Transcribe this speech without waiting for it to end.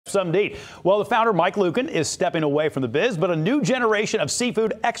something to eat. Well, the founder, Mike Luken, is stepping away from the biz, but a new generation of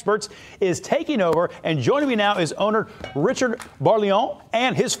seafood experts is taking over. And joining me now is owner Richard Barleon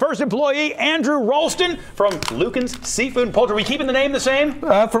and his first employee, Andrew Ralston from Luken's Seafood and Poultry. Are we keeping the name the same?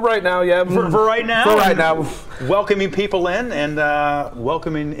 For right now, yeah. For right now? For right now. Welcoming people in and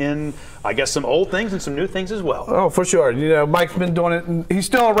welcoming in, I guess, some old things and some new things as well. Oh, for sure. You know, Mike's been doing it, and he's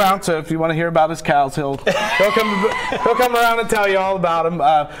still around, so if you want to hear about his cows, he'll come around and tell you all about them.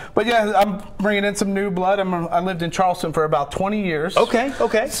 But yeah, I'm bringing in some new blood. I lived in Charleston for about 20 years. Okay,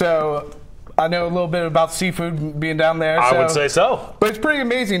 okay. So I know a little bit about seafood being down there. I would say so. But it's pretty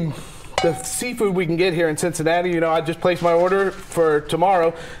amazing, the seafood we can get here in Cincinnati. You know, I just placed my order for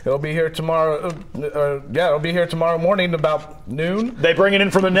tomorrow. It'll be here tomorrow. It'll be here tomorrow morning about noon. They bring it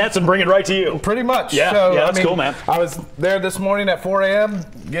in from the nets and bring it right to you. Pretty much. Yeah, so, yeah, that's cool, man. I was there this morning at 4 a.m.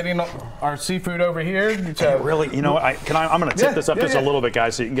 getting our seafood over here. So, really, you know what? I'm going to tip this up just a little bit,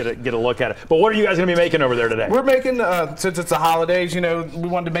 guys, so you can get a look at it. But what are you guys going to be making over there today? We're making, since it's the holidays, you know, we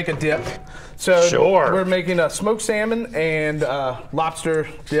wanted to make a dip. So we're making a smoked salmon and lobster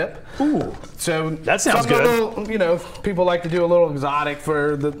dip. Ooh. So that sounds good. Little, you know, people like to do a little exotic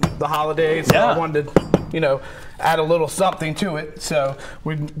for the holidays. So I wanted to, you know, add a little something to it. So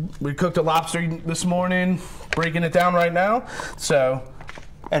we cooked a lobster this morning, breaking it down right now. So.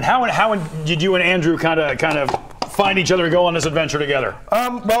 And how did you and Andrew kind of find each other and go on this adventure together?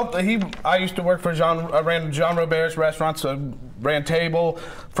 Well, I used to work for I ran Jean Robert's restaurants, so ran table,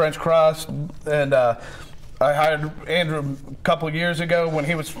 French crust, and I hired Andrew a couple of years ago when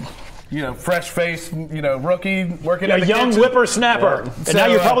he was, you know, fresh-faced, you know, rookie working in the young kitchen. whippersnapper. Yeah. And so, now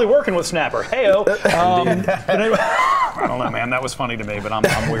you're probably working with Snapper. Hey-o. Anyway, I don't know, man. That was funny to me, but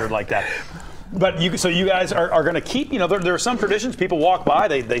I'm weird like that. But so you guys are going to keep, you know, there are some traditions. People walk by,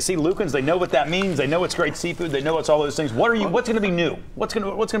 they see Luken's, they know what that means, they know it's great seafood, they know it's all those things. What's going to be new? What's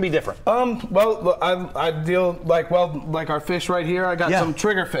going to be different? Well, I deal like our fish right here. I got some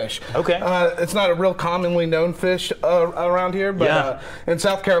trigger fish. Okay. It's not a real commonly known fish around here, but in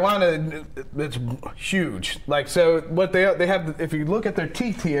South Carolina, it's huge. Like, so what they have, if you look at their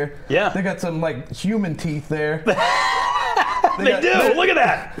teeth here, they got some like human teeth there. They do. Look at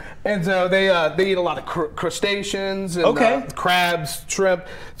that. And so they eat a lot of crustaceans and crabs, shrimp.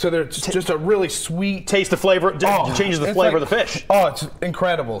 So they're just a really sweet taste. The flavor changes the flavor of the fish. Oh, it's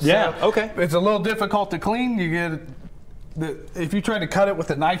incredible. Yeah. So it's a little difficult to clean. You get if you try to cut it with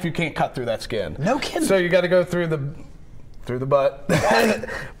a knife, you can't cut through that skin. No kidding. So you got to go through the butt,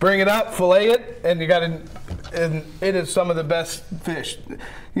 bring it up, fillet it, and and it is some of the best fish.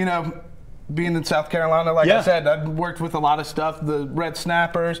 You know, being in South Carolina, like I said, I've worked with a lot of stuff. The red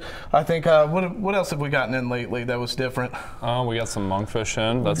snappers. I think what else have we gotten in lately that was different? We got some monkfish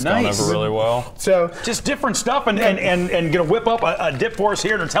in. That's gone over really well. So just different stuff, and gonna whip up a dip for us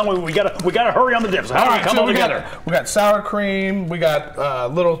here and tell me we gotta hurry on the dips. How do we come all together? We got sour cream. We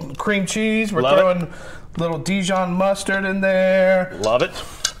got little cream cheese. We're throwing little Dijon mustard in there. Love it.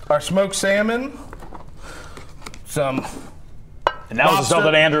 Our smoked salmon. And that was the stuff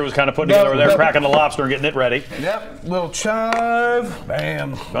that Andrew was kind of putting together over there, cracking the lobster and getting it ready. Yep, little chive,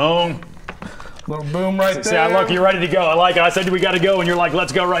 bam. Boom. Little boom right there. See, look, you're ready to go. I like it. I said we got to go, and you're like,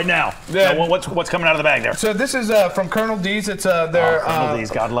 let's go right now. Yeah. Now, what's coming out of the bag there? So this is from Colonel D's. It's their Colonel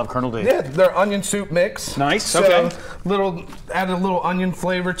D's. God love Colonel D's. Yeah, their onion soup mix. Nice. So add a little onion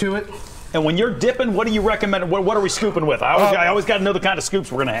flavor to it. And when you're dipping, what do you recommend? What are we scooping with? I always got to know the kind of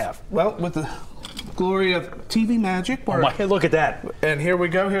scoops we're gonna have. Well, with the glory of TV magic. Look at that. And here we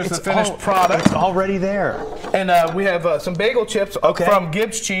go. Here's the finished product. It's already there. And we have some bagel chips from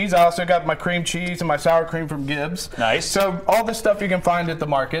Gibbs Cheese. I also got my cream cheese and my sour cream from Gibbs. Nice. So all this stuff you can find at the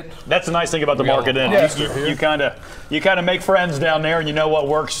market. That's the nice thing about the market. You kind of make friends down there, and you know what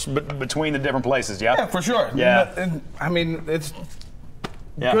works between the different places. Yeah. Yeah, for sure. Yeah. And I mean, it's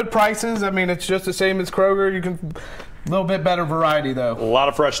good prices. I mean, it's just the same as Kroger. You can. A little bit better variety, though. A lot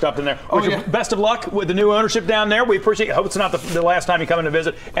of fresh stuff in there. Best of luck with the new ownership down there. We appreciate it. Hope it's not the last time you come in to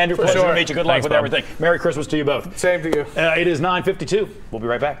visit. Andrew, pleasure to meet you. Good luck with everything. Merry Christmas to you both. Same to you. It is 9:52. We'll be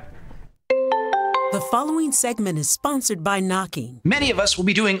right back. The following segment is sponsored by Knocking. Many of us will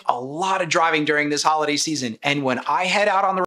be doing a lot of driving during this holiday season, and when I head out on the